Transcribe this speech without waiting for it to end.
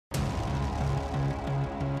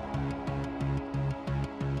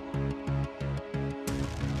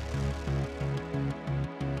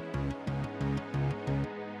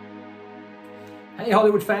Hey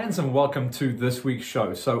Hollywood fans, and welcome to this week's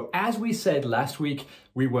show. So as we said last week,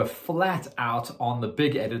 we were flat out on the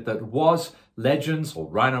big edit that was Legends or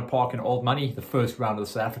Rhino Park in Old Money, the first round of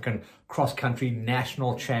the South African cross-country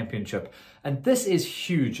national championship. And this is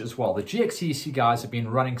huge as well. The GXCC guys have been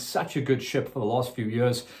running such a good ship for the last few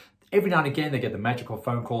years. Every now and again, they get the magical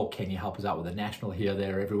phone call, can you help us out with the national here,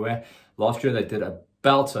 there, everywhere? Last year, they did a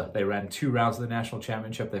belter. They ran 2 rounds of the national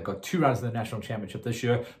championship. They've got 2 rounds of the national championship this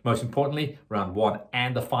year. Most importantly, round 1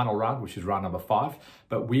 and the final round, which is round number 5.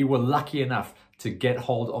 But we were lucky enough to get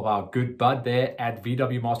hold of our good bud there at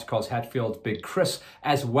VW Mastercars Hatfield, Big Chris,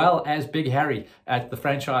 as well as Big Harry at the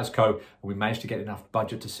Franchise Co. We managed to get enough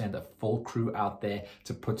budget to send a full crew out there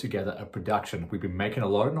to put together a production. We've been making a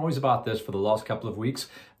lot of noise about this for the last couple of weeks.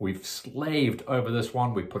 We've slaved over this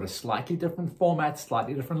one. We put a slightly different format,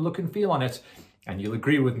 slightly different look and feel on it. And you'll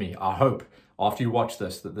agree with me, I hope, after you watch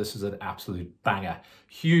this, that this is an absolute banger.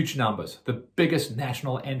 Huge numbers, the biggest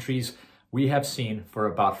national entries we have seen for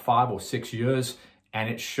about 5 or 6 years. And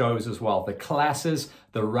it shows as well. The classes,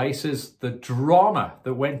 the races, the drama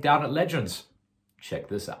that went down at Legends. Check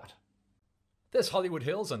this out. This Hollywood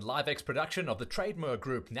Hills and LiveX production of the Trademore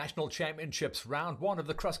Group National Championships Round 1 of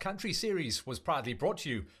the Cross Country Series was proudly brought to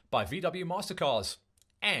you by VW Mastercars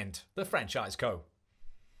and the Franchise Co.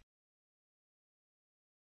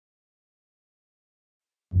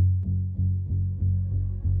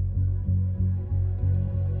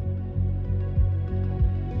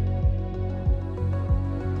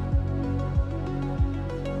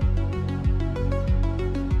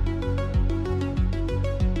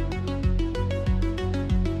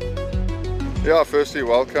 Yeah, firstly,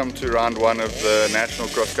 welcome to round 1 of the National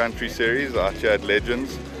Cross Country Series out here at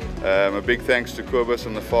Legends. A big thanks to Kobus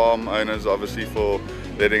and the farm owners, obviously, for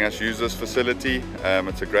letting us use this facility.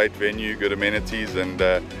 It's a great venue, good amenities, and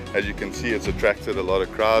as you can see, it's attracted a lot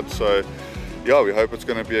of crowds. So, yeah, we hope it's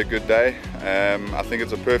going to be a good day. I think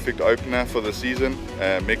it's a perfect opener for the season.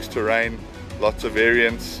 Mixed terrain, lots of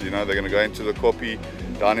variants. You know, they're going to go into the Koppie,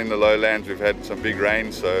 down in the lowlands. We've had some big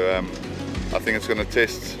rain, so I think it's going to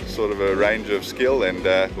test sort of a range of skill, and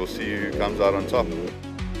we'll see who comes out on top.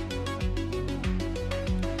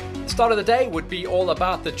 Start of the day would be all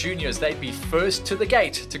about the juniors. They'd be first to the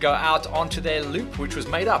gate to go out onto their loop, which was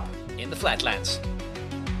made up in the flatlands.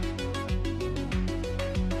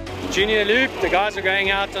 Junior loop, the guys are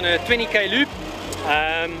going out on a 20k loop,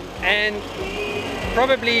 and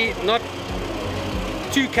probably not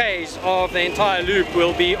 2Ks of the entire loop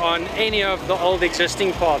will be on any of the old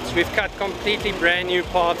existing parts. We've cut completely brand new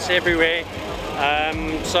parts everywhere.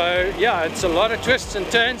 So yeah, it's a lot of twists and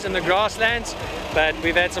turns in the grasslands, but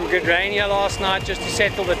we've had some good rain here last night just to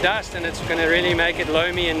settle the dust, and it's going to really make it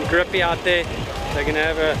loamy and grippy out there. They're going to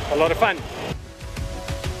have a lot of fun.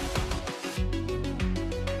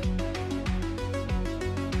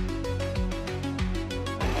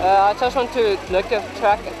 I just want to look at the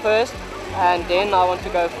track at first, and then I want to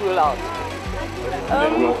go full out.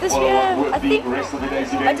 This year, I think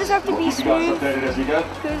I just have to be smooth,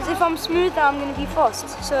 because if I'm smooth, I'm going to be fast.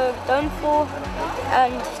 So don't fall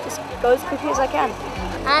and just go as quickly as I can.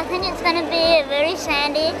 I think it's going to be very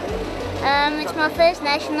sandy. It's my first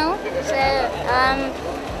national, so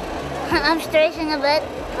I'm stressing a bit,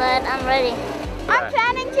 but I'm ready. I'm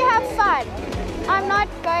planning to have fun. I'm not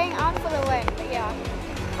going out for the win, but yeah.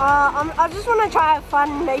 I just want to try to have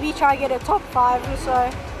fun, maybe try to get a top 5 or so,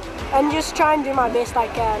 and just try and do my best I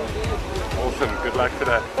can. Awesome, good luck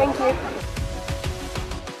today. Thank you.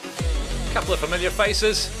 A couple of familiar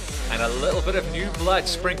faces and a little bit of new blood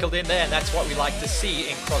sprinkled in there, and that's what we like to see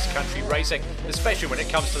in cross-country racing, especially when it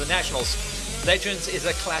comes to the nationals. Legends is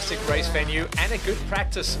a classic race venue and a good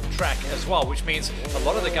practice track as well, which means a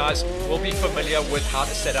lot of the guys will be familiar with how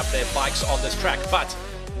to set up their bikes on this track, but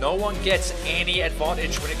no one gets any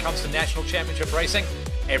advantage when it comes to national championship racing.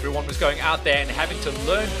 Everyone was going out there and having to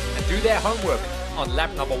learn and do their homework on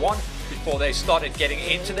lap number 1 before they started getting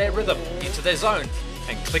into their rhythm, into their zone,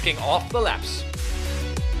 and clicking off the laps.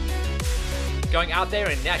 Going out there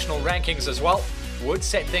in national rankings as well would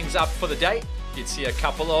set things up for the day. You'd see a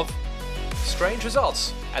couple of strange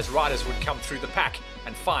results as riders would come through the pack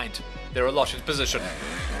and find their allotted position.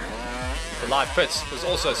 The live pits was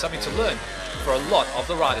also something to learn for a lot of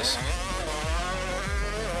the riders.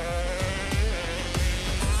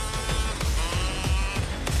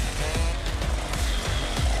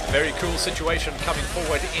 Very cool situation coming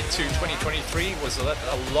forward into 2023 was that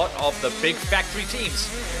a lot of the big factory teams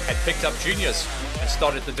had picked up juniors and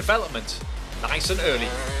started the development nice and early.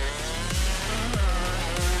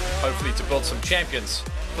 Hopefully to build some champions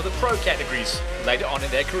for the pro categories later on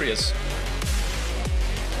in their careers.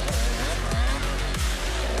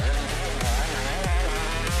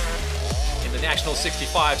 National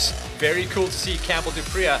 65s. Very cool to see Campbell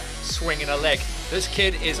Dupree swinging a leg. This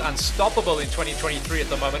kid is unstoppable in 2023 at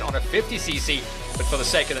the moment on a 50cc, but for the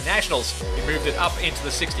sake of the Nationals, he moved it up into the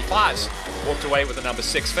 65s, walked away with a number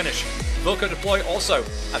 6 finish. Wilco Deploy also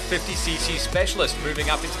a 50cc specialist, moving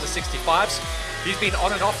up into the 65s. He's been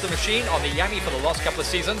on and off the machine on the Yummy for the last couple of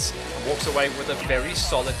seasons and walks away with a very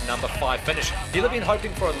solid number 5 finish. He'll have been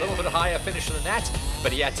hoping for a little bit higher finish than that,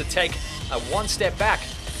 but he had to take a 1 step back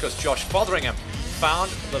because Josh Fotheringham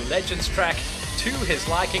found the Legends track to his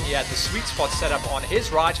liking. He had the sweet spot set up on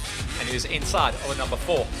his right, and he was inside of a number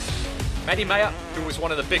 4. Matty Mayer, who was one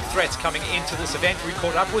of the big threats coming into this event, we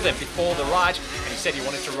caught up with him before the ride, and he said he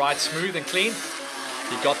wanted to ride smooth and clean.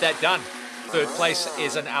 He got that done. 3rd place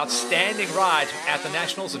is an outstanding ride at the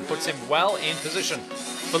Nationals and puts him well in position.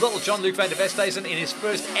 For little Jean-Luc van der Westhuizen, in his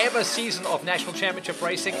first ever season of National Championship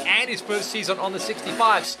racing and his first season on the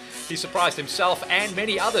 65s, he surprised himself and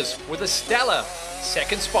many others with a stellar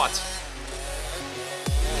 2nd spot.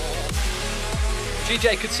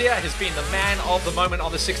 GJ Kutsia has been the man of the moment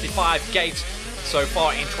on the 65 gate so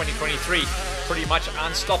far in 2023. Pretty much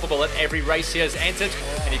unstoppable at every race he has entered,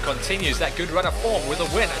 and he continues that good run of form with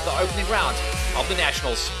a win at the opening round of the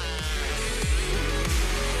Nationals.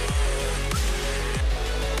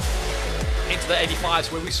 Into the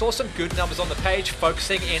 85s, where we saw some good numbers on the page,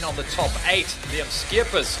 focusing in on the top 8. Liam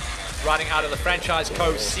Skeepers riding out of the Franchise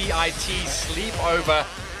Co. CIT Sleepover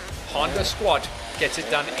Honda squad gets it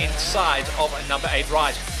done inside of a number 8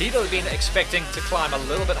 ride. He'd have been expecting to climb a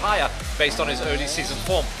little bit higher based on his early season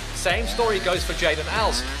form. Same story goes for Jaden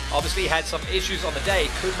Els. Obviously had some issues on the day,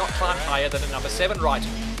 could not climb higher than a number 7 ride.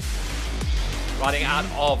 Riding out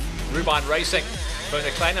of Rubine Racing, Werner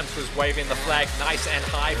Kleinams was waving the flag nice and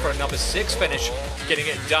high for a number 6 finish, getting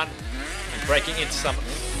it done and breaking into some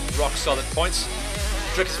rock solid points.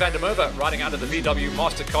 Drickus van der Merwe, riding out of the VW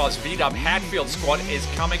Mastercars VW Hatfield squad, is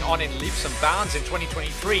coming on in leaps and bounds in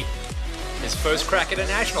 2023. His first crack at a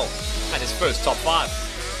national and his first top 5.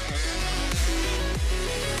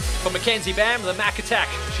 For Mackenzie Bam, the Mac Attack,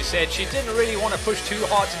 she said she didn't really want to push too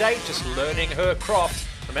hard today, just learning her craft.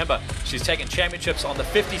 Remember, she's taken championships on the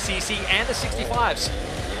 50cc and the 65s.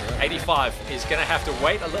 85 is going to have to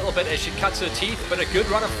wait a little bit as she cuts her teeth, but a good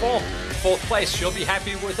run of form. 4th place, she'll be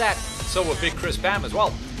happy with that. So will Big Chris Bam as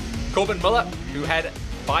well. Corbin Miller, who had,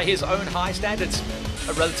 by his own high standards,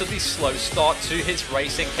 a relatively slow start to his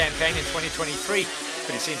racing campaign in 2023,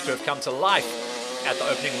 but he seems to have come to life at the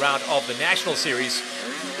opening round of the National Series,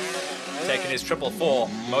 taking his 444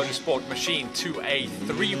 motorsport machine to a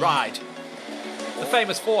 3 ride. The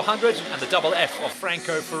famous 400 and the double F of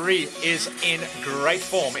Franco Ferri is in great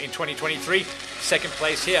form in 2023. 2nd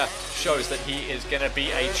place here shows that he is going to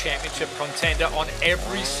be a championship contender on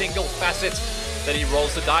every single facet that he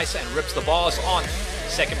rolls the dice and rips the bars on.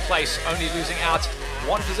 2nd place, only losing out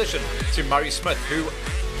 1 position to Murray Smith, who,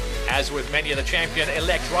 as with many of the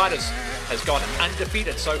champion-elect riders, has gone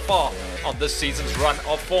undefeated so far on this season's run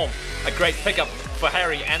of form. A great pickup for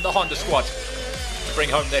Harry and the Honda squad to bring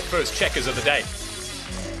home their first checkers of the day.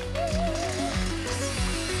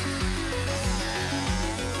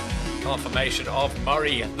 Confirmation of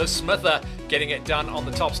Murray, the Smither, getting it done on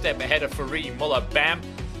the top step ahead of Ferri, Muller, Bam.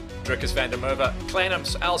 Drickus van der Merwe,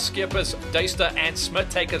 Kleinams, Al Skippers, Deister and Smith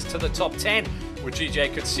take us to the top 10 with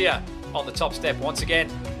GJ Kutsia on the top step once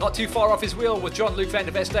again. Not too far off his wheel with Jean-Luc van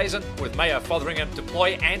der Westhuizen, with Mayer, Fotheringham,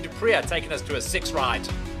 Deploy and Dupree taking us to a 6 ride.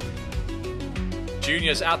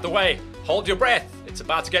 Juniors out the way, hold your breath, it's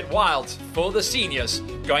about to get wild for the seniors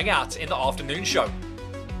going out in the afternoon show.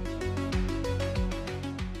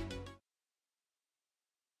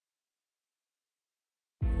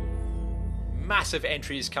 Massive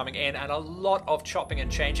entries coming in and a lot of chopping and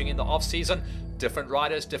changing in the off season. Different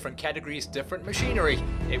riders, different categories, different machinery.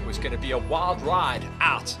 It was going to be a wild ride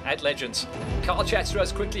out at Legends. Carl chats to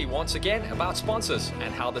us quickly once again about sponsors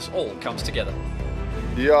and how this all comes together.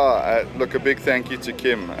 Yeah, look, a big thank you to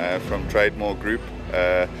Kim from Trademore Group.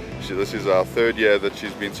 This is our 3rd year that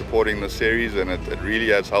she's been supporting the series, and it really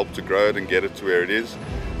has helped to grow it and get it to where it is.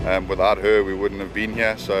 Without her, we wouldn't have been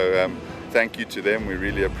here, so thank you to them, we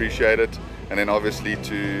really appreciate it. And then obviously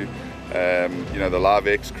to the Live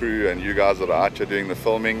X crew and you guys that are out here doing the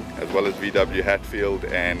filming, as well as VW Hatfield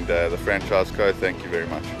and the Franchise Co. Thank you very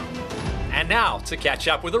much. And now to catch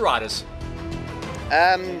up with the riders.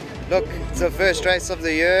 Look, it's the first race of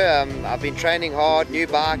the year. I've been training hard, new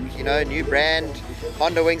bike, new brand,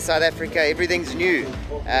 Honda Wing South Africa, everything's new.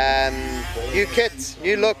 New kit,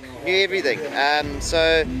 new look, new everything.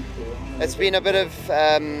 So it's been a bit of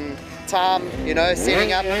time, you know,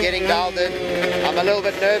 setting up, getting dialed in. I'm a little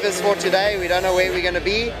bit nervous for today. We don't know where we're going to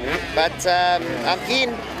be, but I'm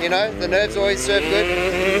keen, you know, the nerves always serve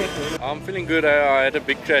good. I'm feeling good. I had a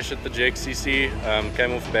big crash at the GXCC,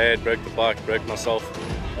 came off bad, broke the bike, broke myself.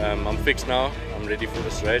 I'm fixed now. I'm ready for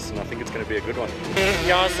this race, and I think it's going to be a good one.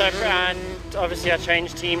 Yeah, so obviously I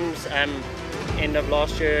changed teams end of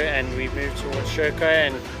last year, and we moved towards Sherco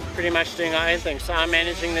and pretty much doing our own thing. So I'm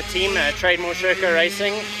managing the team, Trademore Sherco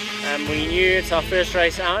Racing. We knew it's our first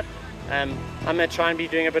race out. I'm going to try and be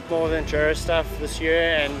doing a bit more than enduro stuff this year,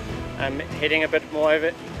 and I'm heading a bit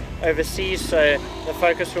more overseas, so the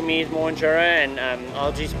focus for me is more enduro, and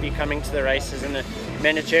I'll just be coming to the races in the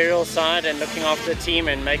managerial side and looking after the team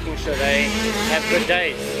and making sure they have good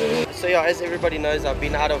days. So yeah, as everybody knows, I've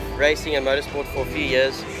been out of racing and motorsport for a few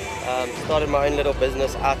years. Started my own little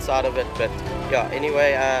business outside of it, but yeah,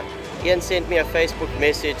 anyway, Ian sent me a Facebook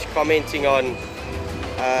message commenting on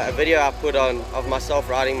a video I put on of myself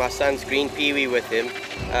riding my son's green Pee-wee with him,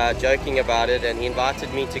 joking about it, and he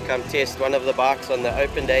invited me to come test one of the bikes on the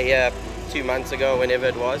open day here 2 months ago, whenever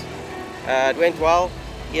it was. It went well.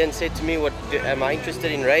 Ian said to me, am I interested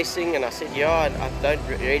in racing? And I said, yeah, and I don't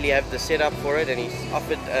really have the setup for it, and he's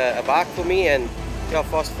offered a bike for me, and yeah,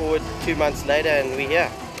 fast forward 2 months later and we're here.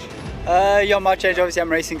 Yeah, my change, obviously I'm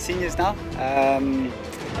racing seniors now.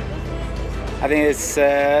 I think it's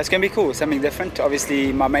going to be cool, something different.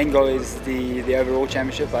 Obviously my main goal is the overall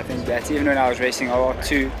championship. I think that even when I was racing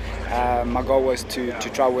R2, my goal was to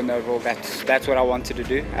try win the overall. That's what I wanted to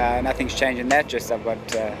do. Nothing's changed in that, just I've got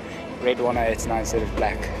red 189 instead of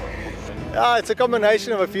black. It's a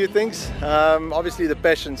combination of a few things. Obviously the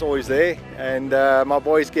passion's always there, and my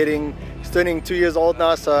boy's he's turning 2 years old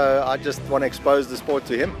now, so I just want to expose the sport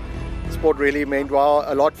to him. The sport really meant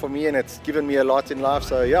a lot for me, and it's given me a lot in life,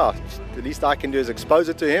 so yeah, the least I can do is expose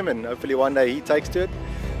it to him, and hopefully one day he takes to it.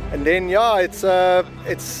 And then yeah, it's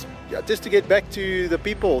just to get back to the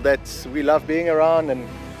people that we love being around, and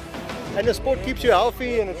the sport keeps you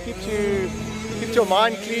healthy, and it keeps your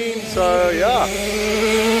mind clean, so yeah.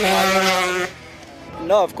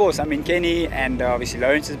 No, of course, I mean Kenny and obviously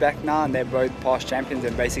Lawrence is back now, and they're both past champions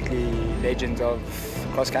and basically legends of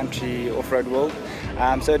cross-country off-road world.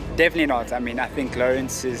 So definitely not. I mean, I think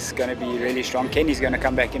Lawrence is going to be really strong. Kenny's going to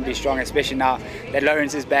come back and be strong, especially now that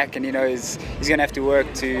Lawrence is back, and you know he's going to have to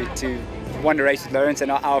work to want to race with Lawrence,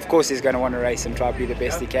 and of course he's going to want to race and try to be the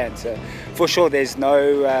best he can. So for sure there's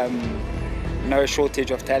no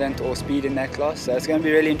shortage of talent or speed in that class, so it's going to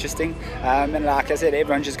be really interesting. And like I said,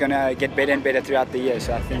 everyone's just going to get better and better throughout the year,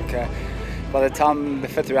 so I think by the time the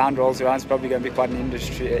 5th round rolls around, it's probably going to be quite an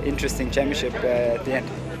interesting championship at the end.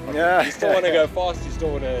 Yeah. You still want to go fast, you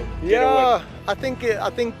still want to get a win. I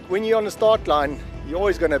think when you're on the start line, you're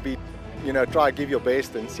always going to be, try to give your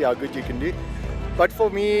best and see how good you can do. But for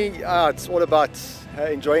me, it's all about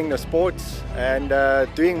enjoying the sport and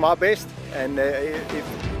doing my best, and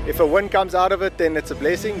if a win comes out of it, then it's a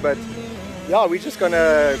blessing. But yeah, we're just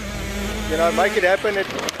gonna make it happen.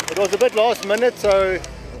 It was a bit last minute, so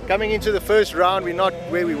coming into the first round we're not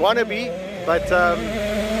where we want to be, but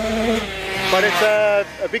it's a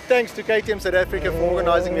big thanks to KTM South Africa for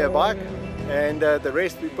organising me a bike, and the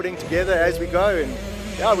rest we're putting together as we go, and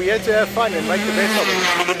yeah, we're here to have fun and make the best of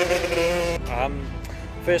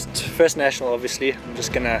it. First national, obviously. I'm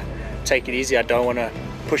just gonna take it easy. I don't want to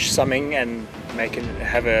push something and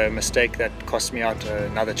have a mistake that costs me out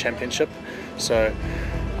another championship. So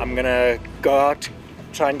I'm gonna go out,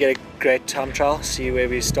 try and get a great time trial, see where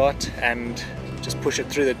we start, and just push it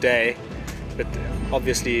through the day. But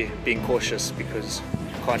obviously being cautious, because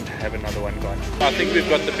you can't have another one gone. I think we've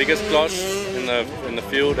got the biggest class in the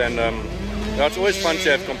field, and it's always fun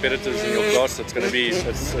to have competitors in your class.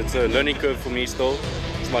 It's a learning curve for me still.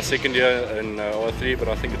 It's my second year in R3, but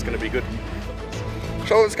I think it's going to be good.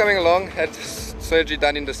 Shoulder's coming along. Had surgery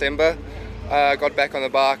done in December. Got back on the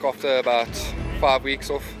bike after about 5 weeks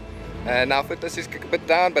off. And now fitness is a bit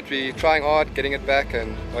down, but we're trying hard, getting it back,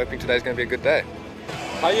 and hoping today's going to be a good day.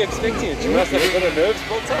 How are you expecting it? You must have a bit of nerves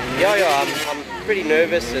built up? Yeah, I'm pretty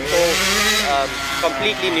nervous. It's all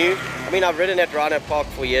completely new. I mean, I've ridden at Rhino Park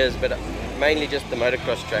for years, but mainly just the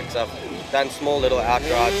motocross tracks. I've done small little out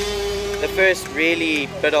rides. The first really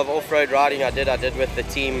bit of off-road riding I did with the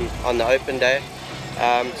team on the open day.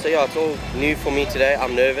 So yeah, it's all new for me today.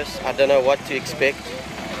 I'm nervous. I don't know what to expect.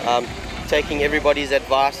 Taking everybody's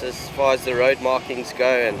advice as far as the road markings go,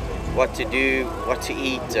 and what to do, what to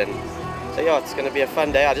eat, and so yeah, it's going to be a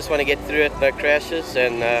fun day. I just want to get through it, no crashes,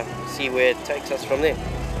 and see where it takes us from there.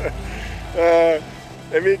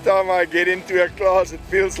 Every time I get into a class, it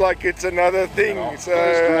feels like it's another thing.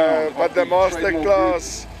 But the master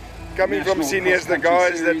class coming from seniors, the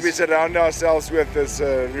guys that we surround ourselves with is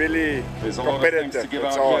really competitive.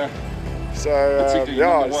 It's hard. So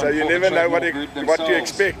yeah, so you never know what to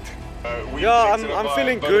expect. Yeah, I'm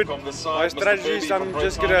feeling good. My strategy is I'm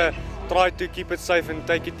just gonna try to keep it safe and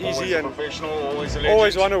take it easy, and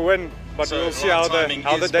always want to win. But we'll see how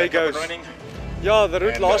the day goes. Yeah, the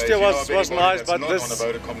route last year was nice, but this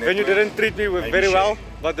venue didn't treat me very well.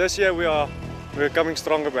 But this year we're coming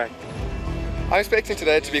stronger back. I'm expecting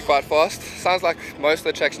today to be quite fast. Sounds like most of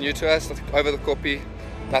the track's new to us, over the copy.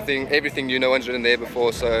 Everything new, no one's ridden there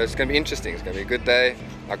before, so it's going to be interesting. It's going to be a good day.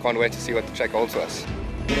 I can't wait to see what the track holds for us.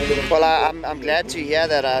 Well, I'm glad to hear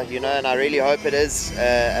that, you know, and I really hope it is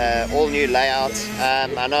all new layout.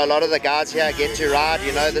 I know a lot of the guys here get to ride,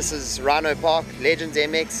 you know, this is Rhino Park, Legends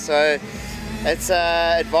MX, so it's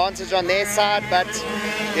an advantage on their side, but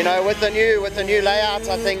you know, with the new layout,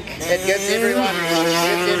 I think it gives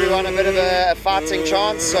everyone a bit of a fighting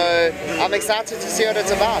chance, so I'm excited to see what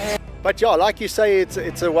it's about. But yeah, like you say,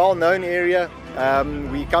 it's a well-known area.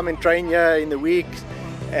 We come and train here in the week,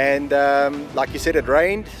 and like you said, it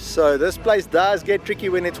rained, so this place does get tricky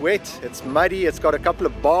when it's wet. It's muddy, it's got a couple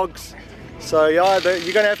of bogs, so yeah,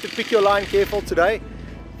 you're going to have to pick your line careful today.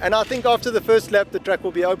 And I think after the first lap the track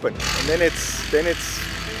will be open, and then it's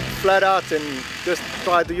flat out and just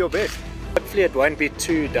try to do your best. Hopefully it won't be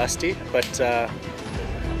too dusty, but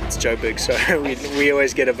it's Joburg, so we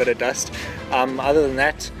always get a bit of dust. Other than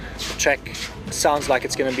that, the track sounds like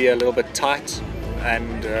it's going to be a little bit tight,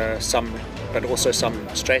 and but also some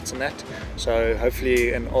straights in that. So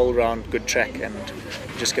hopefully an all-round good track, and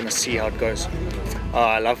just going to see how it goes. Oh,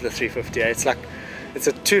 I love the 350. It's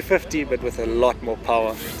a 250 but with a lot more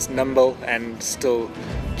power. It's nimble and still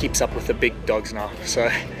keeps up with the big dogs now. So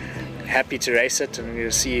happy to race it, and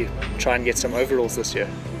we'll try and get some overalls this year.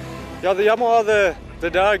 Yeah, the Yamaha, the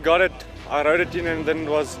day I got it, I rode it in, and then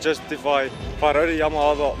was just if I rode a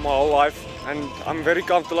Yamaha my whole life, and I'm very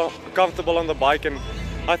comfortable on the bike, and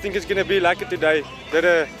I think it's going to be like it today. Did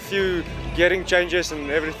a few gearing changes and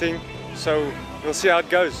everything, so we'll see how it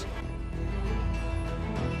goes.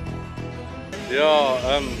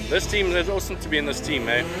 Yeah, this team, it's awesome to be in this team,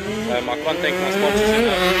 eh? I can't thank my sponsors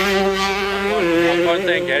enough. I can't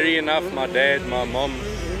thank Harry enough, my dad, my mom,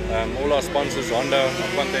 all our sponsors, Honda. I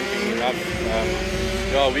can't thank them enough.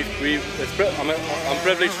 Yeah, I'm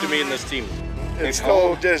privileged to be in this team. It's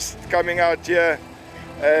still just coming out here,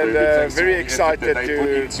 and very excited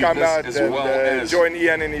to come out and join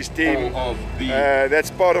Ian and his team.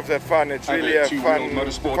 That's part of the fun. It's really a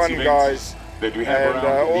fun guys. And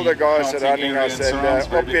all the guys are running us,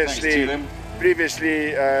 and obviously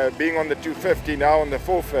previously being on the 250, now on the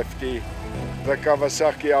 450, the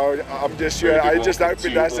Kawasaki, I just hope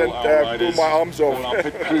it doesn't pull my arms off.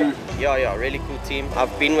 Yeah, really cool team.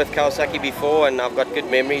 I've been with Kawasaki before, and I've got good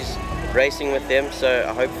memories racing with them,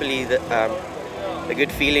 so hopefully the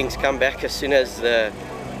good feelings come back as soon as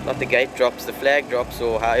not the gate drops, the flag drops,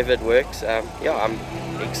 or however it works. Yeah, I'm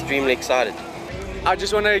extremely excited. I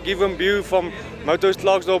just want to give him Bew from Motos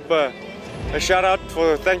Klerksdorp a shout out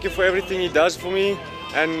thank you for everything he does for me,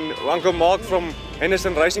 and Uncle Mark from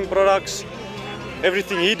Henderson Racing Products,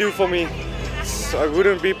 everything he do for me. It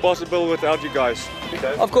wouldn't be possible without you guys.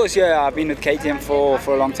 Of course, yeah, I've been with KTM for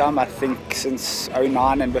a long time, I think since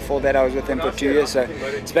 09, and before that I was with them for 2 years, so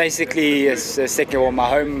it's basically my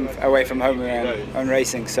home away from home on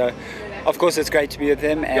racing. So of course it's great to be with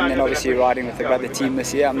him, and then obviously riding with the brother team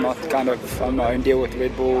this year. I'm not on my own deal with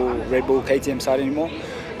Red Bull KTM side anymore.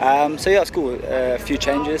 So yeah, it's cool. A few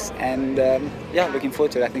changes, and yeah, looking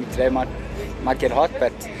forward to it. I think today might get hot,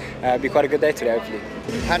 but be quite a good day today, hopefully.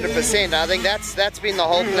 100%. I think that's been the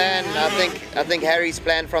whole plan. I think Harry's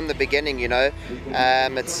plan from the beginning. You know,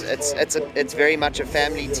 it's very much a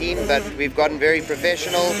family team, but we've gotten very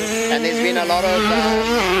professional, and there's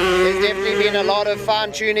definitely been a lot of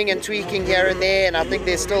fine tuning and tweaking here and there, and I think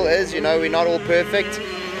there still is. You know, we're not all perfect,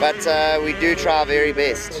 but we do try our very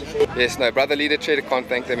best. Yes, no, brother leader Trademore, can't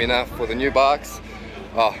thank them enough for the new bikes.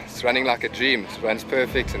 Oh, it's running like a dream. It runs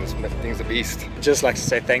perfect, and this thing's a beast. Just like to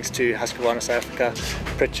say thanks to Husqvarna South Africa,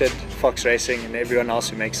 Pritchard, Fox Racing, and everyone else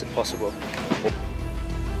who makes it possible.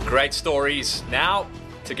 Great stories. Now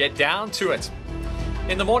to get down to it.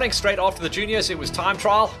 In the morning, straight after the juniors, it was time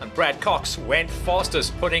trial, and Brad Cox went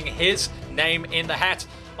fastest, putting his name in the hat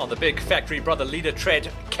on the big factory brother leader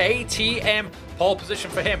tread KTM. Pole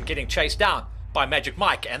position for him, getting chased down by Magic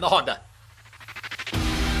Mike and the Honda.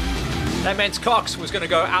 That meant Cox was going to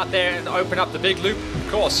go out there and open up the big loop.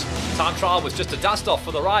 Of course, time trial was just a dust-off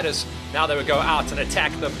for the riders. Now they would go out and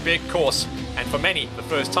attack the big course. And for many, the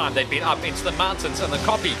first time they'd been up into the mountains and the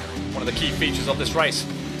copy, one of the key features of this race.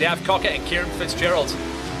 Dav Cocker and Kieran Fitzgerald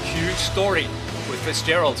Huge story with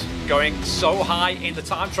Fitzgerald going so high in the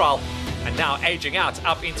time trial and now aging out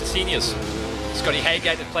up into seniors. Scotty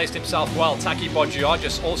Haygate had placed himself well. Taki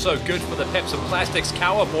Bodgiargis also good for the Pepsi Plastics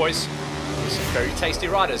Cower boys. Some very tasty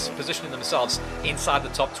riders positioning themselves inside the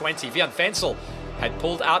top 20. Vian Fensel had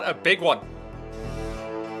pulled out a big one.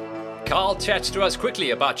 Carl chats to us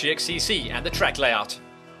quickly about GXCC and the track layout.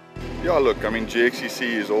 Yeah, look, I mean, GXCC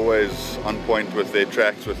is always on point with their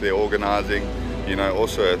tracks, with their organising. You know,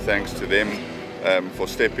 also thanks to them for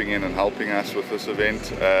stepping in and helping us with this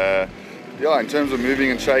event. Yeah, in terms of moving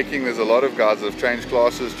and shaking, there's a lot of guys that have changed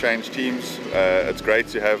classes, changed teams. It's great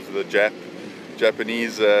to have the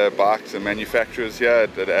Japanese bikes and manufacturers here.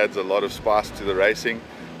 It adds a lot of spice to the racing.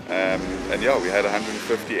 And yeah, we had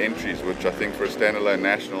 150 entries, which I think for a standalone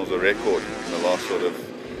national is a record in the last sort of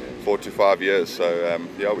 4 to 5 years. So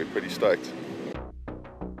yeah, we're pretty stoked.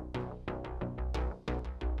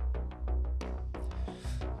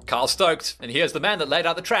 Carl stoked, and here's the man that laid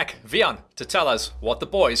out the track, Vian, to tell us what the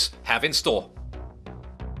boys have in store.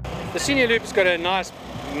 The senior loop's got a nice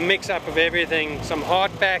mix-up of everything. Some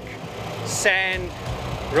hardpack, sand,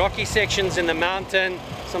 rocky sections in the mountain,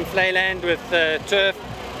 some flayland with turf.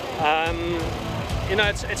 You know,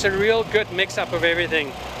 it's a real good mix-up of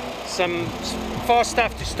everything. Some fast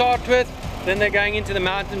stuff to start with, then they're going into the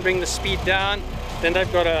mountain, bring the speed down. Then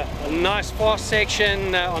they've got a nice fast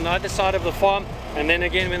section on the other side of the farm. And then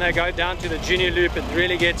again, when they go down to the junior loop, it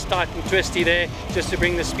really gets tight and twisty there, just to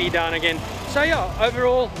bring the speed down again. So yeah,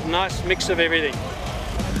 overall, nice mix of everything.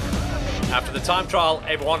 After the time trial,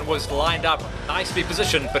 everyone was lined up, nicely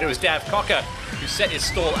positioned, but it was Dav Cocker who set his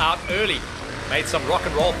stall out early, made some rock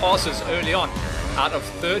and roll passes early on, out of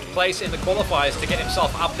 3rd place in the qualifiers to get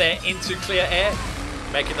himself up there into clear air,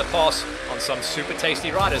 making the pass on some super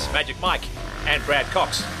tasty riders, Magic Mike and Brad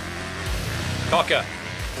Cox. Cocker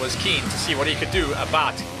was keen to see what he could do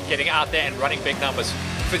about getting out there and running big numbers.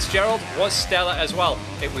 Fitzgerald was stellar as well.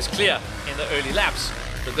 It was clear in the early laps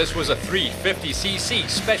that this was a 350cc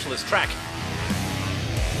specialist track,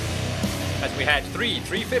 as we had 3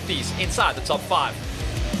 350s inside the top 5.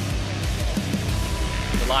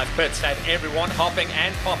 The live pits had everyone hopping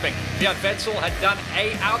and popping. Vian Fensel had done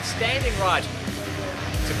an outstanding ride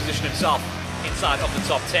to position himself inside of the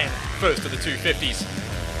top 10, first of the 250s.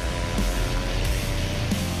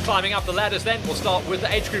 Climbing up the ladders then, we'll start with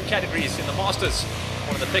the age group categories in the Masters,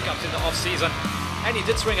 one of the pickups in the off-season. And he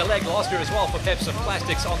did swing a leg last year as well for Pepsi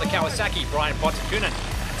Plastics on the Kawasaki. Brian Potikunen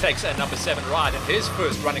takes a number 7 ride in his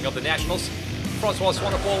first running of the Nationals. Francois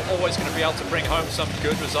Swanepoel always going to be able to bring home some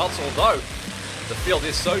good results, although the field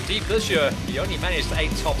is so deep this year, he only managed a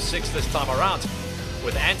top 6 this time around.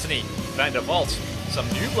 With Anthony van der Walt, some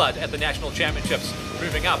new blood at the National Championships,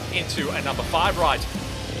 moving up into a number 5 ride.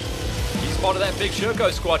 He's part of that big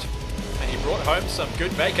Sherco squad, and he brought home some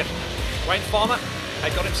good bacon. Wayne Farmer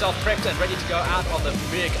had got himself prepped and ready to go out on the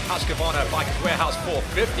big Husqvarna Bikers Warehouse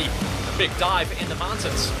 450. A big dive in the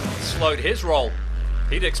mountains slowed his roll.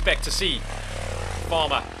 He'd expect to see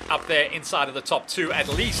Farmer up there inside of the top 2 at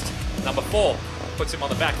least. Number 4 puts him on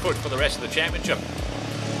the back foot for the rest of the championship.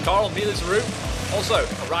 Carl Mielezeru, also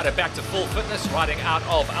a rider back to full fitness, riding out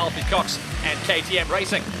of Alfie Cox and KTM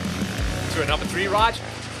Racing. To a number 3 ride.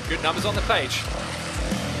 Good numbers on the page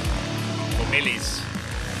for Millies.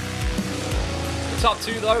 The top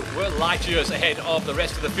 2, though, were light years ahead of the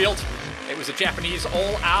rest of the field. It was a Japanese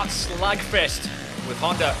all-out slugfest, with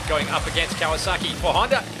Honda going up against Kawasaki. For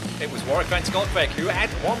Honda, it was Warwick van Schalkwyk, who at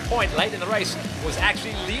one point late in the race was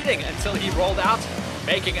actually leading until he rolled out,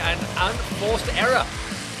 making an unforced error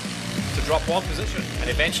to drop 1 position and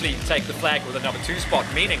eventually take the flag with a number 2 spot,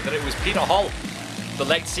 meaning that it was Peter Hull, the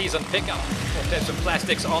late season pickup for Pepsi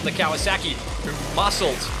Plastics on the Kawasaki, who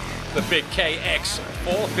muscled the big KX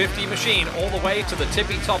 450 machine all the way to the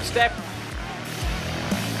tippy top step.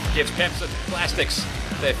 Gives Pepsi Plastics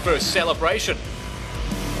their first celebration,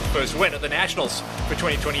 first win at the Nationals for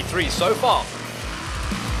 2023 so far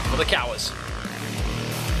for the Cowas.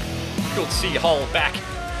 Good to see Hull back,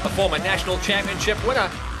 a former national championship winner,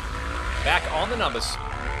 back on the numbers.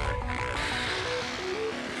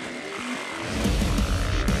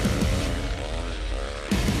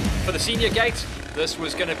 For the senior gate, this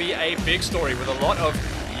was going to be a big story with a lot of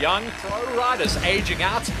young pro riders aging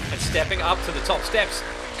out and stepping up to the top steps.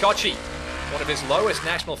 Kochi, one of his lowest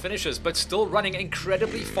national finishes, but still running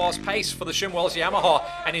incredibly fast pace for the Shimwells Yamaha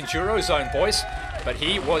and Enduro Zone boys. But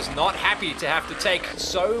he was not happy to have to take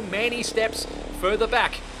so many steps further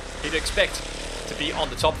back. He'd expect to be on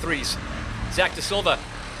the top 3s. Zach De Silva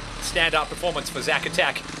Standout performance for Zach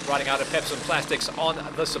Attack, riding out of Pepsi Plastics on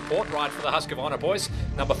the support ride for the Husqvarna boys.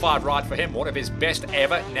 Number 5 ride for him, one of his best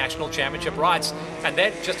ever national championship rides. And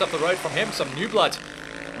then just up the road from him, some new blood.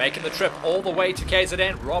 Making the trip all the way to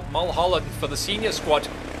KZN, Rob Mulholland for the senior squad.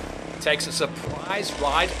 Takes a surprise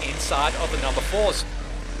ride inside of the number 4s.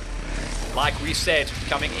 Like we said,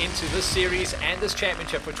 coming into this series and this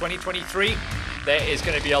championship for 2023, there is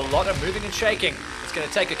going to be a lot of moving and shaking. It's going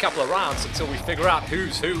to take a couple of rounds until we figure out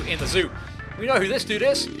who's who in the zoo. We know who this dude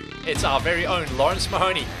is. It's our very own Lawrence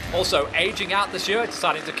Mahoney. Also aging out this year,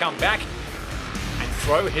 deciding to come back and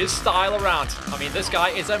throw his style around. I mean, this guy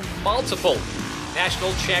is a multiple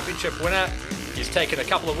national championship winner. He's taken a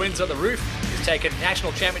couple of wins at the roof. He's taken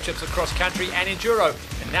national championships across country and enduro.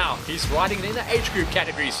 And now he's riding in the age group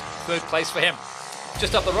categories. 3rd place for him.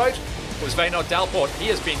 Just up the road was Vaynard Dalport. He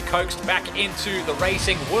has been coaxed back into the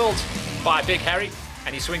racing world by Big Harry,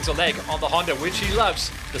 and he swings a leg on the Honda, which he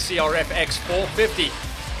loves, the CRF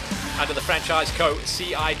X450. Under the franchise co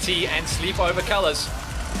CIT and Sleepover colors.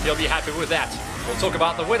 He'll be happy with that. We'll talk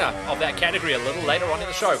about the winner of that category a little later on in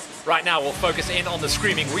the show. Right now, we'll focus in on the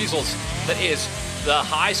Screaming Weasels. That is the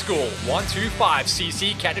high school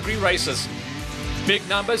 125cc category races. Big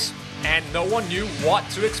numbers, and no one knew what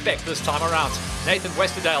to expect this time around. Nathan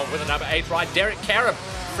Westerdale with a number 8 ride. Derek Karam,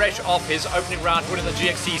 fresh off his opening round win in the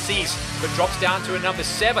GXCCs, but drops down to a number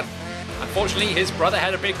 7. Unfortunately, his brother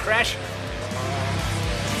had a big crash.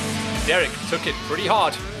 Derek took it pretty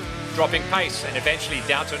hard, dropping pace and eventually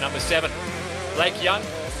down to a number 7. Blake Young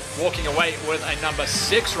walking away with a number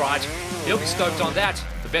 6 ride. He'll be stoked on that.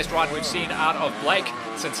 The best ride we've seen out of Blake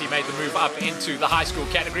since he made the move up into the high school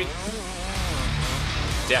category.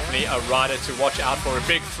 Definitely a rider to watch out for. A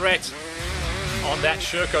big threat on that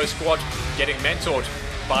Sherco squad, getting mentored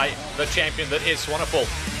by the champion that is Swanepoel.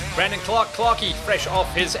 Brandon Clarkey, fresh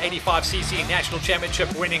off his 85cc national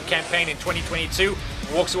championship winning campaign in 2022,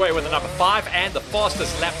 walks away with a number 5 and the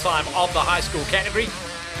fastest lap time of the high school category,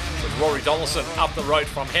 with Rory Donaldson up the road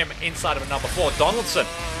from him inside of a number 4. Donaldson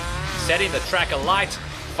setting the track alight,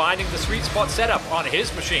 finding the sweet spot setup on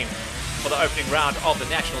his machine for the opening round of the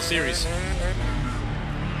National Series.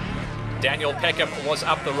 Daniel Peckham was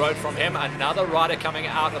up the road from him, another rider coming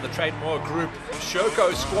out of the Trademore Group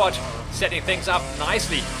Sherco squad, setting things up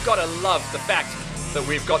nicely. Gotta love the fact that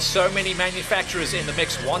we've got so many manufacturers in the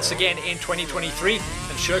mix once again in 2023, and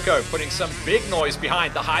Sherco putting some big noise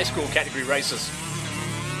behind the high school category races.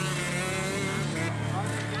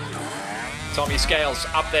 Tommy Scales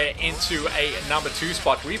up there into a number 2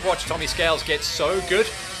 spot. We've watched Tommy Scales get so good.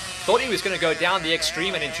 Thought he was going to go down the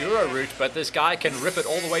extreme and enduro route, but this guy can rip it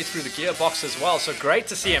all the way through the gearbox as well. So great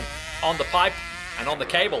to see him on the pipe and on the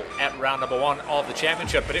cable at round number 1 of the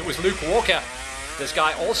championship. But it was Luke Walker. This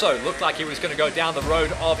guy also looked like he was going to go down the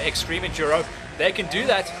road of extreme enduro. They can do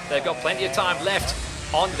that. They've got plenty of time left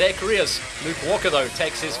on their careers. Luke Walker, though,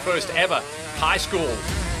 takes his first ever high school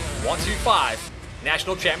 125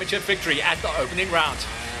 national championship victory at the opening round.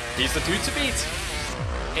 He's the dude to beat.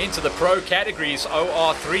 Into the pro categories,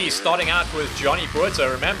 OR3, starting out with Johnny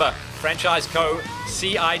Buerta. Remember, franchise co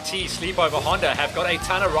CIT Sleepover Honda have got a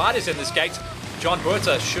ton of riders in this gate. John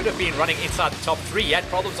Buerta should have been running inside the top 3. He had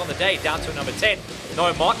problems on the day, down to number 10.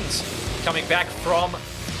 Noah Martins coming back from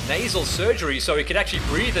nasal surgery so he could actually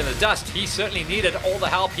breathe in the dust. He certainly needed all the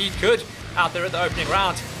help he could out there at the opening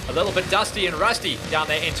round. A little bit dusty and rusty down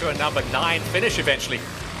there into a number 9 finish eventually.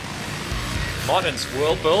 Martins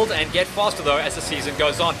will build and get faster though as the season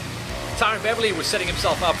goes on. Tyron Beverly was setting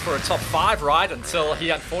himself up for a top 5 ride until he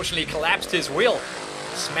unfortunately collapsed his wheel.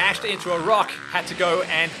 Smashed into a rock, had to go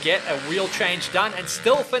and get a wheel change done and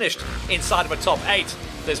still finished inside of a top 8.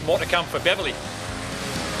 There's more to come for Beverly.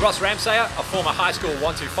 Ross Ramsayer, a former high school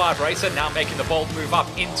 125 racer, now making the bold move up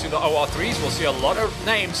into the OR3s. We'll see a lot of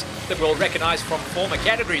names that we'll recognize from former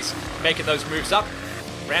categories making those moves up.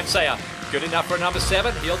 Ramsayer, good enough for a number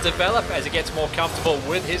 7. He'll develop as he gets more comfortable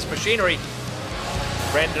with his machinery.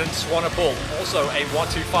 Brendan Swanepoel, also a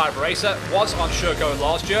 125 racer, was on Sherco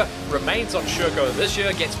last year, remains on Sherco this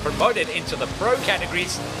year, gets promoted into the pro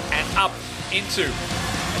categories and up into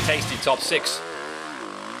a tasty top 6.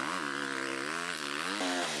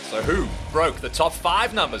 So who broke the top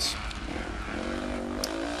 5 numbers?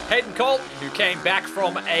 Hayden Cole, who came back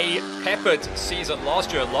from a peppered season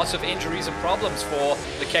last year. Lots of injuries and problems for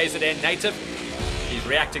the KZN native. He's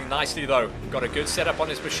reacting nicely though. Got a good setup on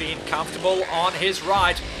his machine, comfortable on his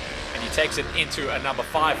ride, and he takes it into a number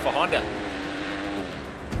 5 for Honda.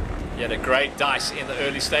 He had a great dice in the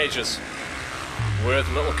early stages with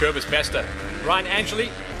little Curvis Bester. Ryan Angeli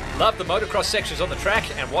loved the motocross sections on the track,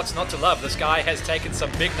 and what's not to love? This guy has taken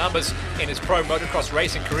some big numbers in his pro motocross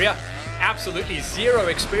racing career absolutely zero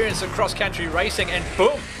experience in cross-country racing, and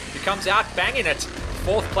boom, he comes out banging it.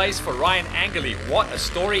 4th place for Ryan Angerly. What a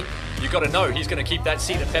story. You got to know he's going to keep that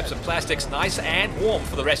seat at Pepsi Plastics nice and warm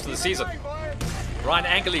for the rest of the season. Ryan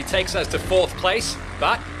Angerly takes us to 4th place,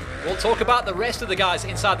 but we'll talk about the rest of the guys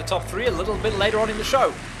inside the top 3 a little bit later on in the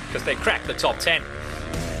show, because they cracked the top 10.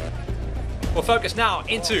 We'll focus now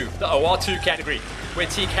into the OR2 category, where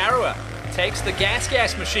Teak Harrower takes the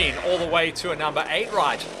gas machine all the way to a number 8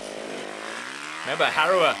 ride. Remember,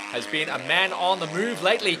 Harrower has been a man on the move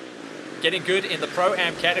lately, getting good in the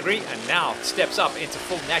Pro-Am category, and now steps up into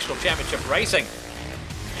full national championship racing.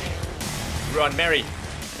 Ruan Merry,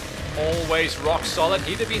 always rock solid.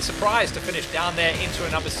 He'd have been surprised to finish down there into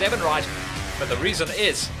a number 7 ride, but the reason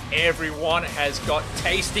is everyone has got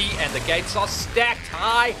tasty and the gates are stacked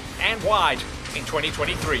high and wide in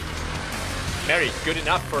 2023. Merry, good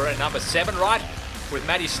enough for a number 7 ride with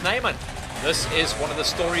Matty Sneyman. This is one of the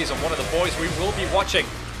stories of one of the boys we will be watching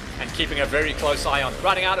and keeping a very close eye on.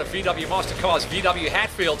 Riding out of VW Mastercars, VW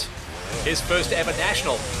Hatfield, his first ever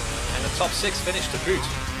national, and the top 6 finish to boot.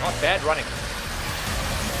 Not bad running.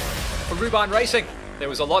 For Rubine Racing, there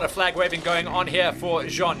was a lot of flag waving going on here for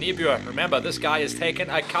Jean Niebuhr. Remember, this guy has taken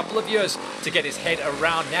a couple of years to get his head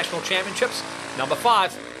around national championships. Number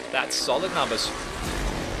 5, that's solid numbers.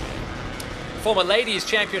 Former ladies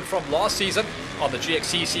champion from last season on the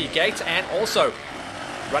GXCC gate, and also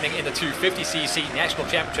running in the 250cc national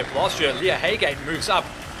championship last year, Leah Haygate moves up,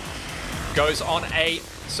 goes on a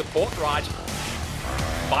support ride,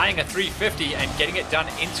 buying a 350 and getting it done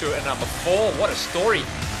into a number 4. What a story.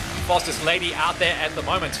 Fastest lady out there at the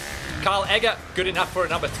moment. Kyle Egger, good enough for a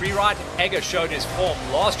number 3 ride. Egger showed his form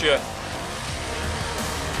last year.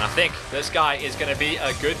 I think this guy is going to be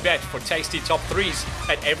a good bet for tasty top 3s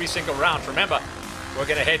at every single round. Remember, we're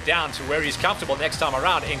going to head down to where he's comfortable next time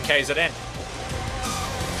around in KZN.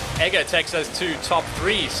 Egger takes us to top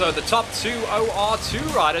 3. So the top 2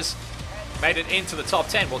 OR2 riders made it into the top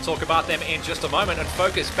 10. We'll talk about them in just a moment and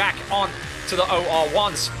focus back on to the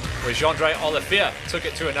OR1s, where Jandre Olivier took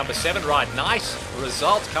it to a number 7 ride. Nice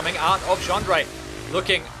result coming out of Jandre,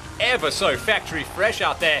 looking ever so factory fresh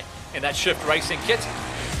out there in that Shift Racing kit.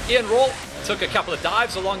 Ian Rawl took a couple of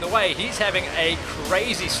dives along the way. He's having a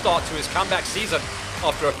crazy start to his comeback season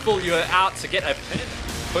after a full year out to get a pin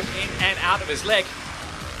put in and out of his leg.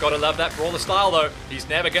 Gotta love that brawler style though. He's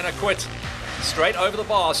never gonna quit. Straight over the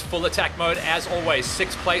bars, full attack mode as always.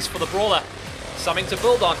 6th place for the brawler. Something to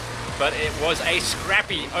build on, but it was a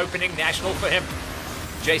scrappy opening national for him.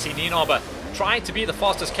 JC Nienaber trying to be the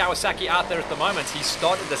fastest Kawasaki out there at the moment. He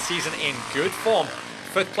started the season in good form.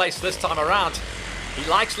 5th place this time around. He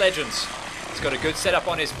likes Legends. He's got a good setup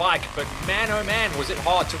on his bike, but man oh man was it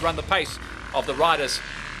hard to run the pace of the riders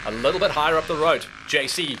a little bit higher up the road.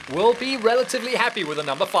 JC will be relatively happy with a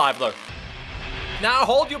number 5 though. Now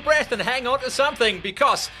hold your breath and hang on to something,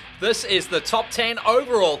 because this is the top 10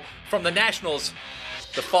 overall from the Nationals.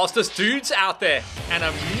 The fastest dudes out there, and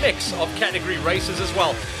a mix of category races as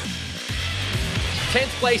well.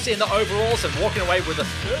 10th place in the overalls and walking away with a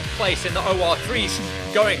 3rd place in the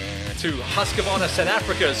OR3s, going to Husqvarna South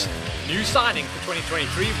Africa's new signing for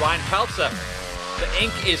 2023, Ryan Peltzer. The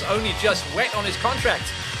ink is only just wet on his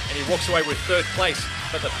contract, and he walks away with 3rd place,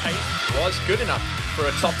 but the pace was good enough for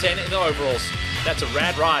a top 10 in the overalls. That's a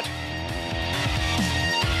rad ride.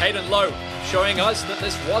 Hayden Lowe showing us that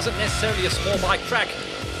this wasn't necessarily a small bike track,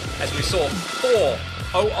 as we saw 4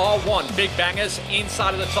 OR1 big bangers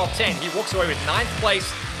inside of the top 10. He walks away with 9th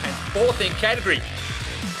place and 4th in category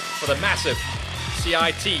for the massive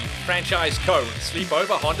CIT Franchise Co.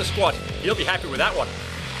 Sleepover Honda squad. He'll be happy with that one.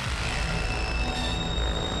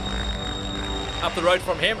 Up the road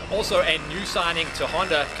from him, also a new signing to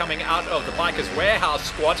Honda coming out of the Bikers Warehouse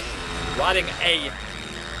squad, riding a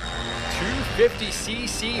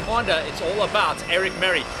 250cc Honda. It's all about Eric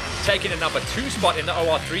Merry taking a number 2 spot in the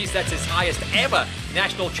OR3s. That's his highest ever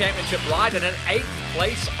national championship ride and an 8th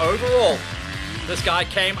place overall. This guy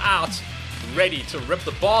came out ready to rip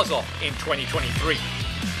the bars off in 2023.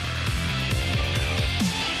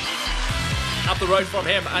 Up the road from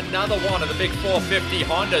him, another one of the big 450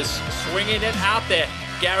 Hondas, swinging it out there,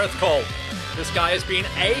 Gareth Cole. This guy has been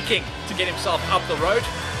aching to get himself up the road.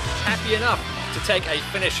 Happy enough to take a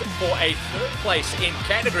finish for a 3rd place in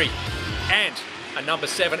category and a number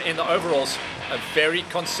 7 in the overalls. A very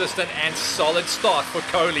consistent and solid start for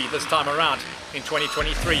Coley this time around in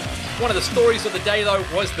 2023. One of the stories of the day though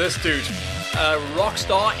was this dude. A rock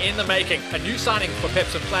star in the making. A new signing for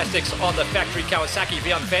Pepsi Plastics on the factory Kawasaki,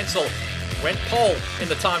 Bjorn Wenzel. Went pole in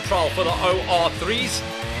the time trial for the OR3s.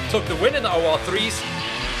 Took the win in the OR3s.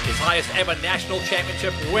 his highest ever national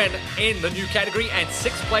championship win in the new category and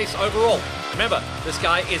 6th place overall. Remember, this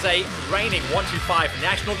guy is a reigning 125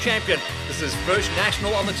 national champion. This is his first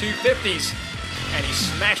national on the 250s, and he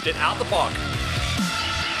smashed it out the park.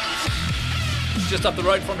 Just up the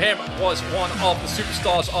road from him was one of the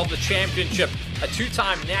superstars of the championship, a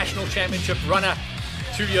 2-time national championship runner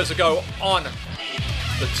 2 years ago on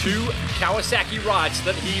the 2 Kawasaki rides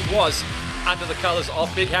that he was under the colors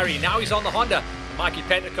of Big Harry. Now he's on the Honda. Mikey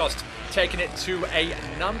Pentecost taking it to a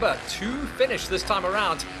number 2 finish this time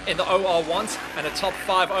around in the OR1s and a top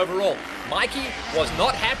 5 overall. Mikey was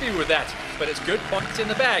not happy with that, but it's good points in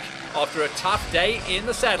the bag after a tough day in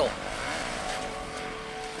the saddle.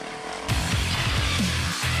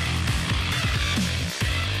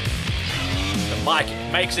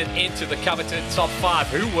 Mike makes it into the coveted top 5.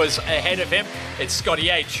 Who was ahead of him? It's Scotty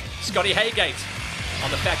H. Scotty Haygate on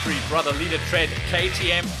the factory brother leader tread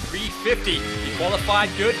KTM 350. He qualified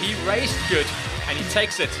good, he raced good, and he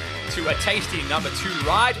takes it to a tasty number 2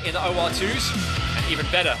 ride in the OR2s, and even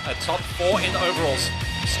better, a top 4 in the overalls.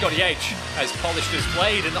 Scotty H has polished his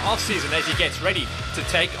blade in the off-season as he gets ready to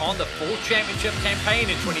take on the full championship campaign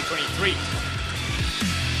in 2023.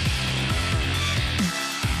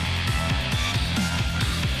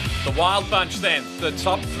 The Wild Bunch then, the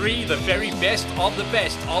top 3, the very best of the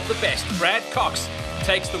best of the best. Brad Cox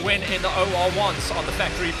takes the win in the OR1s on the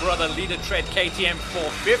factory brother leader tread KTM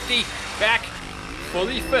 450. Back,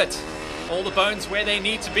 fully fit, all the bones where they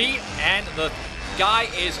need to be, and the guy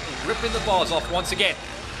is ripping the bars off once again.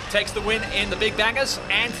 Takes the win in the big bangers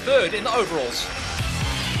and 3rd in the overalls.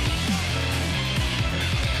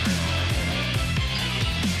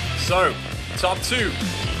 So, top 2,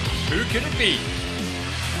 who could it be?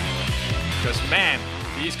 Because man,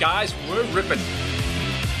 these guys were ripping.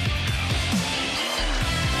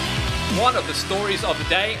 One of the stories of the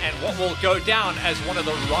day and what will go down as one of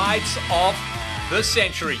the rides of the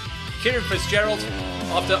century. Kieran Fitzgerald,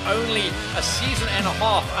 after only a season and a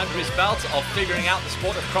half under his belt of figuring out the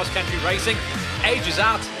sport of cross-country racing, ages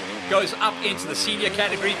out, goes up into the senior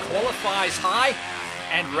category, qualifies high,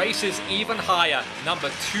 and races even higher. Number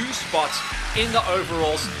 2 spot in the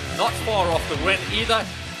overalls, not far off the win either.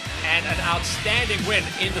 And an outstanding win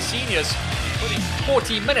in the seniors, putting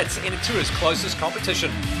 40 minutes into his closest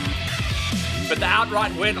competition. But the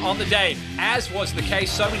outright win on the day, as was the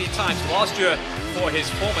case so many times last year for his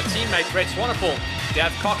former teammate Brett Swanepoel,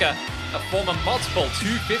 Dav Cocker, a former multiple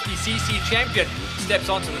 250cc champion, steps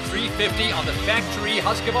onto the 350 on the factory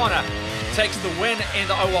Husqvarna, takes the win in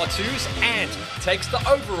the OR2s and takes the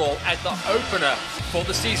overall at the opener for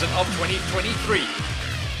the season of 2023.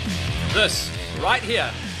 This right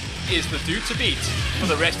here is the dude to beat for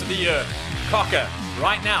the rest of the year. Cocker,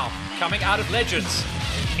 right now, coming out of Legends,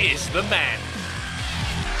 is the man.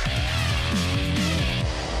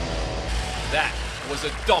 That was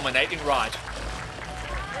a dominating ride.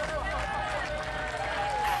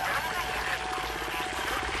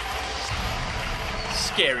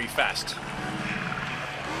 Scary fast.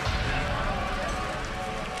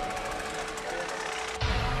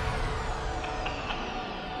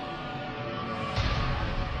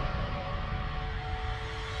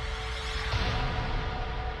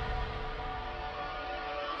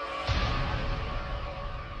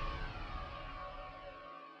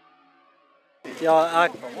 Yeah,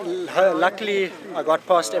 luckily I got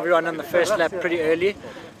past everyone on the first lap pretty early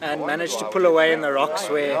and managed to pull away in the rocks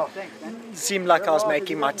where it seemed like I was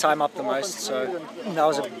making my time up the most, so that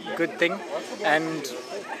was a good thing. And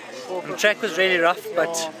the track was really rough,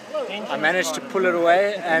 but I managed to pull it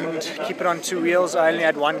away and keep it on 2 wheels. I only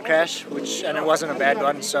had 1 crash, and it wasn't a bad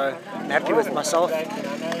one, so I'm happy with myself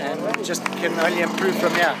and just can only improve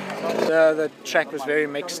from here. The track was very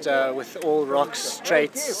mixed with all rocks,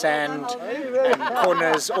 straights, sand and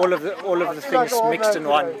corners, all of the things mixed in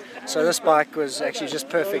one. So this bike was actually just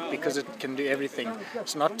perfect because it can do everything.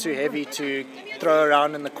 It's not too heavy to throw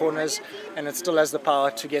around in the corners, and it still has the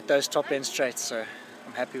power to get those top end straights. So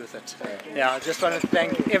I'm happy with it. Yeah, I just want to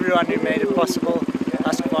thank everyone who made it possible,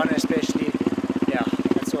 Husqvarna especially. Yeah,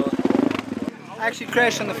 that's all. I actually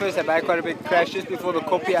crashed on the first lap. I had quite a big crash just before the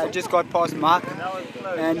copy. I just got past Mark,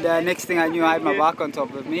 and next thing I knew, I had my bike on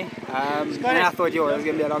top of me. And I thought, yo, it was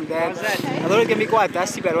going to be a long day. I thought it was going to be quite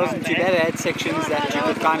dusty, but it wasn't too bad. It had sections that you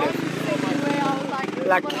could kind of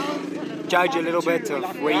like judge a little bit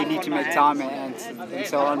of where you need to make time and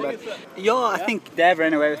so on. But yeah, I think Dav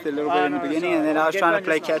ran away with it a little bit in the beginning, and then I was trying to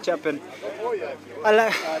play catch up, and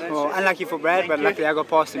unlucky for Brad, but luckily I got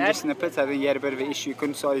past him just in the pits. I think he had a bit of an issue,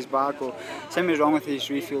 couldn't start his bike, or something was wrong with his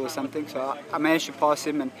refuel or something, so I managed to pass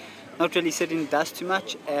him and not really sit in dust too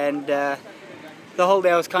much. And the whole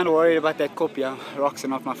day I was kind of worried about that copia. Rocks are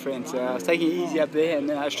not my friend, so I was taking it easy up there, and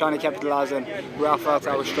then I was trying to capitalize on where I felt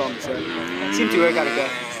I was strong, so it seemed to work out okay.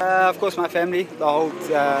 Of course my family, the whole,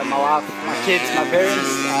 my wife, my kids, my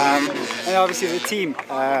parents, and obviously the team,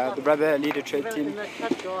 the brother leader trade team.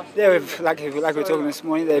 They were, like we were talking this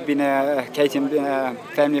morning, they've been KTM been a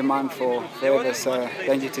family of mine for forever, so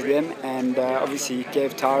thank you to them, and obviously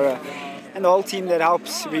Kev, Tara, and the whole team that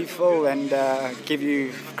helps refill and give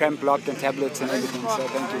you cramp lock and tablets and everything, so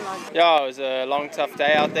thank you. Yeah, it was a long, tough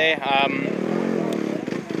day out there.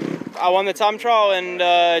 I won the time trial, and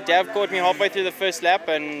Dav caught me halfway through the first lap,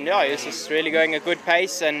 and yeah, he was just really going a good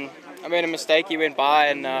pace, and I made a mistake, he went by,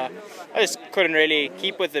 and I just couldn't really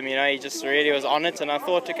keep with him, you know, he just really was on it, and I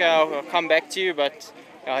thought, okay, I'll come back to you, but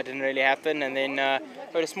it didn't really happen, and then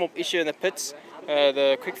got a small issue in the pits.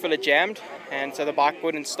 The quick filler jammed, and so the bike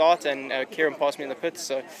wouldn't start, and Kieran passed me in the pits,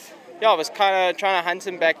 so yeah, I was kind of trying to hunt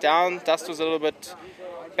him back down. Dust was a little bit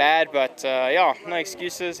bad, but yeah, no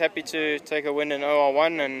excuses, happy to take a win in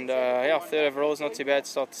OR1, and yeah, third overall is not too bad to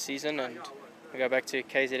start the season, and we go back to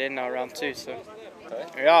KZN now, round 2, so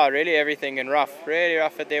yeah, really everything in rough, really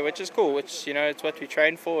rough out there, which is cool, which, you know, it's what we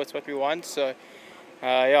train for, it's what we want, so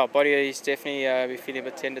yeah, body is definitely be feeling a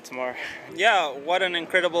bit tender tomorrow. Yeah, what an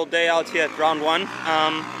incredible day out here at round 1.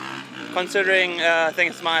 Considering I think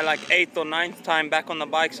it's my like 8th or 9th time back on the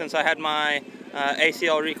bike since I had my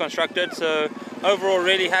ACL reconstructed. So overall,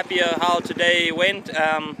 really happy how today went.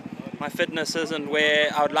 My fitness isn't where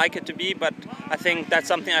I would like it to be, but I think that's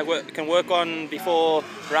something I can work on before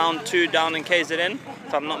round 2 down in KZN,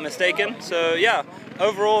 if I'm not mistaken. So yeah,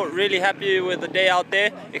 overall really happy with the day out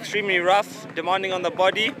there. Extremely rough, demanding on the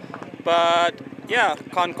body, but yeah,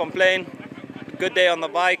 can't complain. Good day on the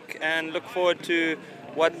bike, and look forward to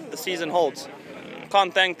what the season holds.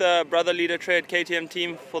 Can't thank the Brother Leader Trade KTM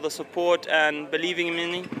team for the support and believing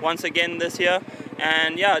in me once again this year,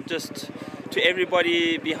 and yeah, just to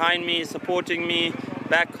everybody behind me, supporting me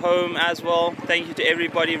back home as well. Thank you to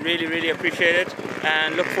everybody, really appreciate it,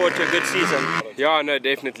 and look forward to a good season. Yeah, no,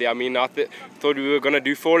 definitely. I mean, I thought we were going to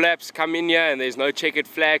do 4 laps, come in here, and there's no checkered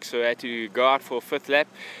flag, so I had to go out for a 5th lap.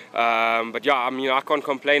 But yeah, I mean, I can't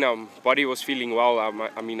complain. Body was feeling well.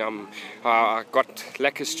 I got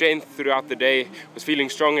lack of strength throughout the day, was feeling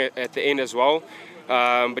strong at the end as well.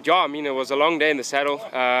 But yeah, I mean, it was a long day in the saddle.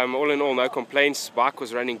 All in all, no complaints. Bike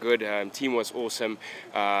was running good. Team was awesome.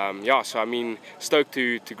 Yeah, so I mean, stoked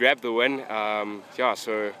to grab the win. Yeah,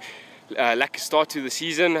 so lucky start to the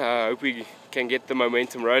season. Hope we can get the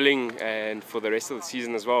momentum rolling and for the rest of the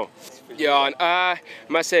season as well. Yeah, and I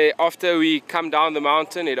must say, after we come down the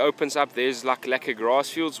mountain, it opens up. There's like lacquer grass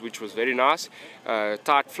fields, which was very nice.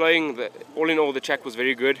 Tight flowing. All in all, the track was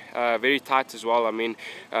very good, very tight as well. I mean,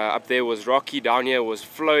 up there was rocky, down here was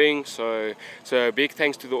flowing. So big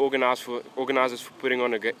thanks to the organizers for putting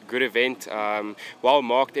on a good event. Well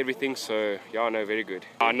marked everything. So yeah, no, very good.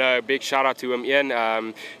 No, big shout out to Ian.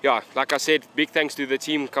 Yeah, like I said, big thanks to the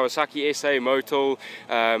team, Kawasaki SA, Motul,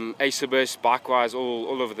 Acebus, Bikewise,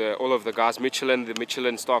 all of the guys. The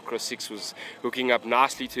Michelin Starcross 6 was hooking up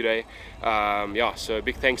nicely today. Yeah, so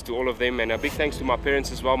big thanks to all of them, and a big thanks to my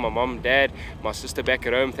parents as well, my mom, dad, my sister back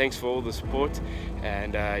at home. Thanks for all the support,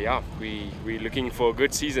 and yeah, we're looking for a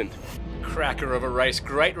good season. Cracker of a race,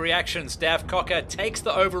 great reactions. Dav Cocker takes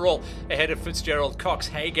the overall ahead of Fitzgerald, Cox,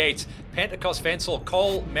 Haygate, Pentecost, Wenzel,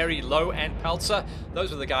 Cole, Merry, Lowe and Peltzer.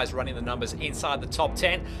 Those were the guys running the numbers inside the top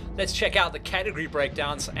 10. Let's check out the category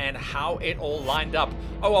breakdowns and how it all lined up.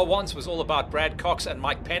 OR1s was all about Brad Cox and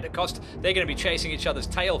Mike Pentecost. They're going to be chasing each other's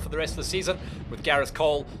tail for the rest of the season, with Gareth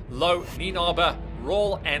Cole, Lowe, Nienaber,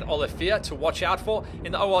 Rawl and Olivier to watch out for.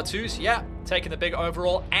 In the OR2s, yeah, taking the big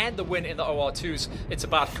overall and the win in the OR2s. It's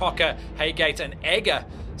about Cocker, Haygate and Egger.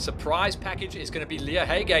 Surprise package is going to be Leah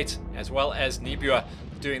Haygate, as well as Nibua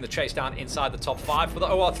doing the chase down inside the top 5. For the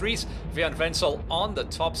OR3s, Vian Wenzel on the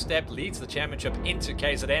top step leads the championship into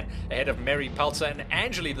KZN ahead of Mary Peltzer and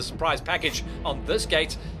Angeli, the surprise package on this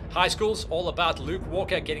gate. High schools, all about Luke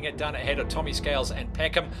Walker getting it done ahead of Tommy Scales and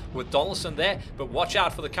Peckham with Donaldson there. But watch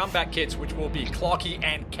out for the comeback kids, which will be Clarkey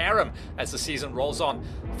and Karam as the season rolls on.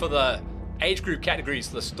 For the age group categories,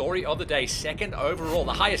 the story of the day, 2nd overall,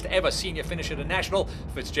 the highest ever senior finish at a national.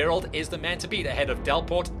 Fitzgerald is the man to beat ahead of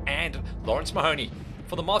Delport and Lawrence Mahoney.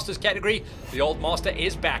 For the Masters category, the old master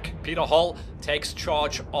is back. Peter Hall takes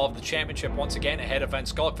charge of the championship once again ahead of Van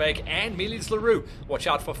Skalkwyk and Milies Leroux. Watch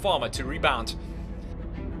out for Farmer to rebound.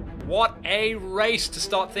 What a race to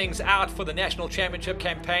start things out for the National Championship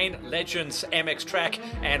campaign. Legends, MX Track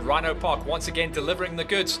and Rhino Park once again delivering the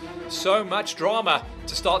goods. So much drama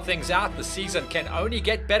to start things out. The season can only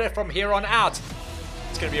get better from here on out.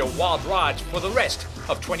 It's going to be a wild ride for the rest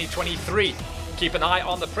of 2023. keep an eye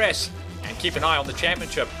on the press and keep an eye on the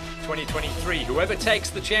championship 2023. Whoever takes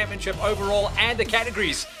the championship overall and the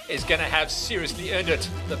categories is going to have seriously earned it.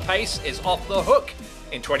 The pace is off the hook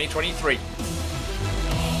in 2023.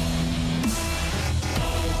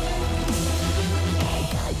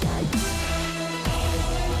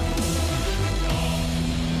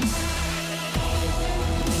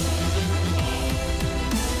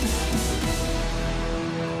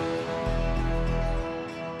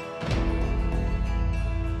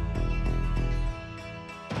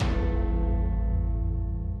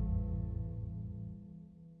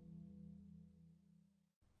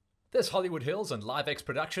 This Hollywood Hills and LiveX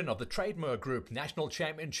production of the Trademore Group National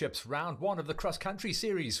Championships Round 1 of the Cross Country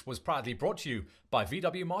Series was proudly brought to you by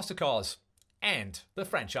VW Mastercars and the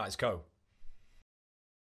Franchise Co.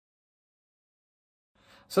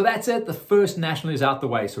 So that's it. The first national is out the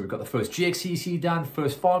way. So we've got the first GXCC done,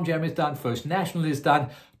 first Farm Jam is done, first national is done.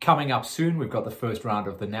 Coming up soon, we've got the first round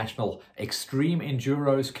of the National Extreme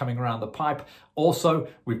Enduros coming around the pipe. Also,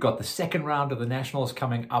 we've got the second round of the Nationals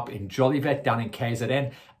coming up in Jolivet down in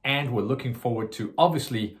KZN. And we're looking forward to,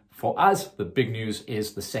 obviously, for us, the big news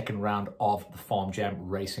is the second round of the Farm Jam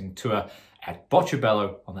Racing Tour at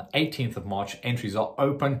Boccabello on the 18th of March. Entries are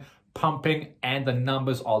open, pumping, and the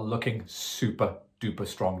numbers are looking super duper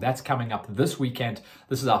strong. That's coming up this weekend.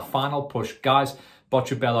 This is our final push. Guys,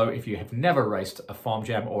 Boccabello, if you have never raced a Farm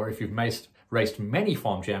Jam or if you've raced many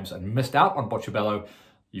Farm Jams and missed out on Boccabello,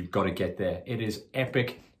 you've got to get there. It is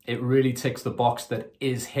epic. It really ticks the box that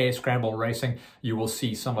is hare scramble racing. You will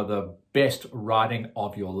see some of the best riding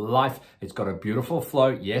of your life. It's got a beautiful flow.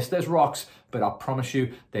 Yes, there's rocks, but I promise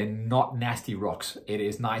you, they're not nasty rocks. It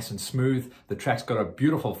is nice and smooth. The track's got a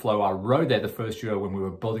beautiful flow. I rode there the first year when we were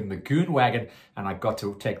building the Goon Wagon, and I got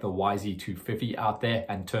to take the YZ250 out there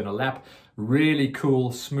and turn a lap. Really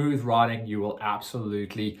cool, smooth riding. You will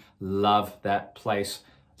absolutely love that place.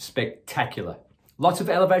 Spectacular. Lots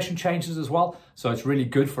of elevation changes as well, so it's really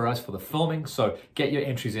good for us for the filming. So get your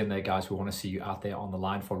entries in there, guys. We want to see you out there on the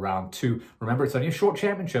line for round 2. Remember, it's only a short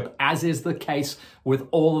championship, as is the case with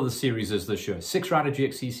all of the series this year. 6 round of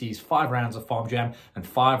GXCCs, 5 rounds of Farm Jam, and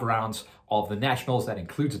 5 rounds of the Nationals. That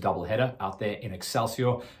includes a double header out there in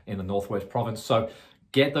Excelsior in the Northwest Province. So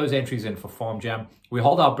get those entries in for Farm Jam. We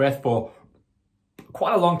hold our breath for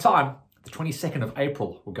quite a long time. The 22nd of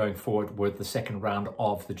April, we're going forward with the second round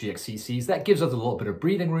of the GXCCs. That gives us a little bit of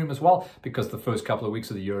breathing room as well, because the first couple of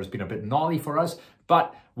weeks of the year has been a bit gnarly for us,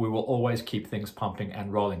 but we will always keep things pumping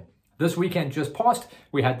and rolling. This weekend just passed,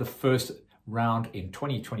 we had the first round in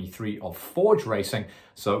 2023 of Forge Racing.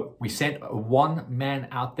 So we sent one man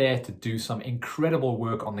out there to do some incredible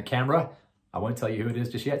work on the camera. I won't tell you who it is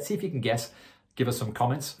just yet. See if you can guess. Give us some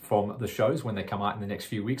comments from the shows when they come out in the next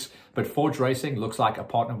few weeks. But Forge Racing looks like a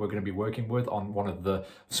partner we're going to be working with on one of the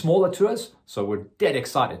smaller tours. So we're dead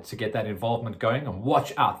excited to get that involvement going, and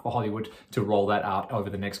watch out for Hollywood to roll that out over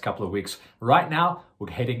the next couple of weeks. Right now,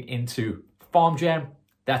 we're heading into Farm Jam.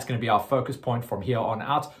 That's going to be our focus point from here on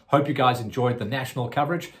out. Hope you guys enjoyed the national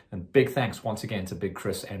coverage, and big thanks once again to Big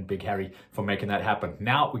Chris and Big Harry for making that happen.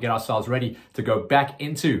 Now we get ourselves ready to go back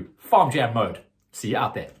into Farm Jam mode. See you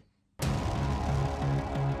out there.